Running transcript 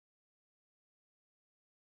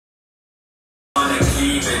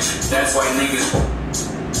cleavage. That's why niggas.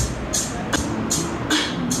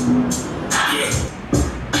 Yeah.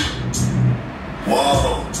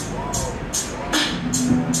 Whoa.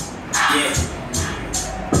 Yeah.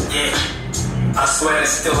 Yeah. I swear it's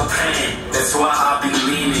still pain. That's why I've been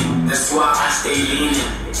leaning. That's why I stay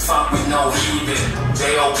leaning. Fuck with no heathen.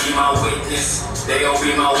 They all be my witness. They all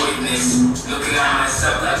be my witness. Looking at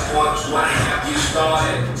myself like, boy, why have you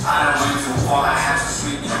started? I don't went too far. I had to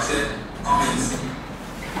sweep it.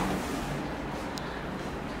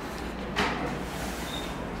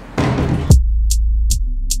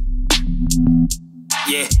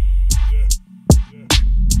 Yeah.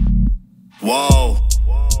 Whoa.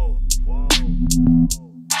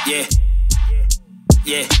 Yeah.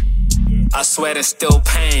 Yeah. I swear there's still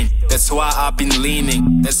pain. That's why I've been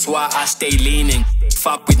leaning. That's why I stay leaning.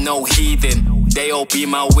 Fuck with no heathen. They all be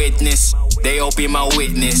my witness. They all be my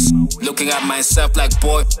witness. Looking at myself like,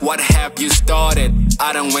 boy, what have you started?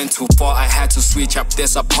 I done went too far. I had to switch up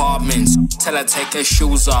this apartments. Till I take her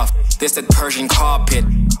shoes off. This that Persian carpet.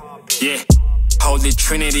 Yeah. Holy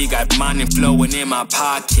Trinity got money flowing in my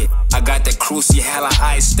pocket. I got the crucey hella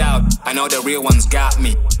iced out. I know the real ones got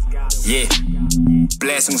me. Yeah.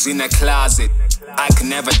 Blessings in the closet. I could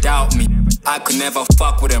never doubt me. I could never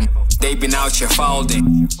fuck with them. They been out here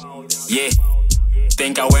folding. Yeah.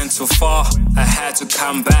 Think I went too far. I had to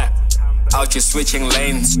come back. Out here switching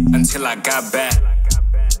lanes until I got back.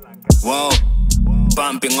 Whoa.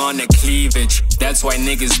 Bumping on the cleavage. That's why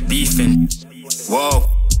niggas beefing. Whoa.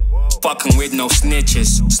 Fucking with no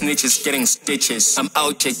snitches. Snitches getting stitches. I'm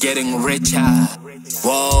out here getting richer.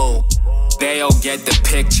 Whoa. They all get the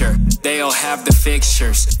picture. They all have the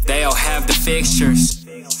fixtures. They all have the fixtures.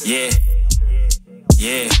 Yeah.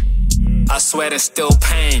 Yeah. I swear there's still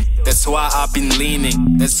pain. That's why I've been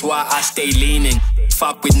leaning. That's why I stay leaning.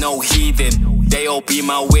 Fuck with no heathen. They all be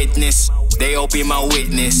my witness. They all be my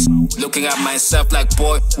witness. Looking at myself like,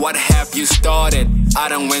 boy, what have you started? I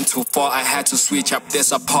done went too far. I had to switch up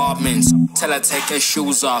this apartments. Till I take her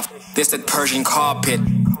shoes off. This that Persian carpet.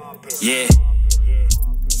 Yeah.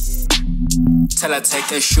 Till I take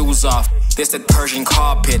her shoes off. This that Persian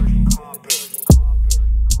carpet.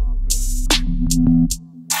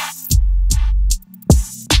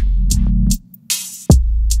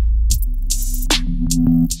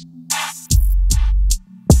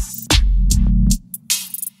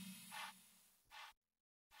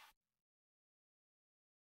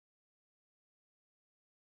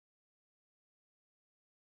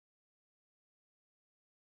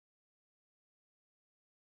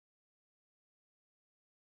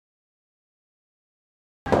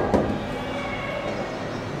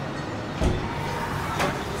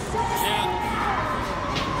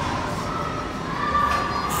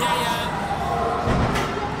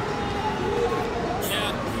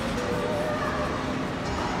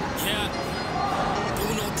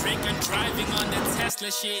 Driving on the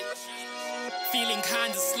Tesla shit. Feeling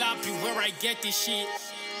kinda sloppy where I get this shit.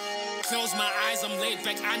 Close my eyes, I'm laid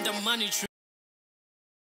back under money tree.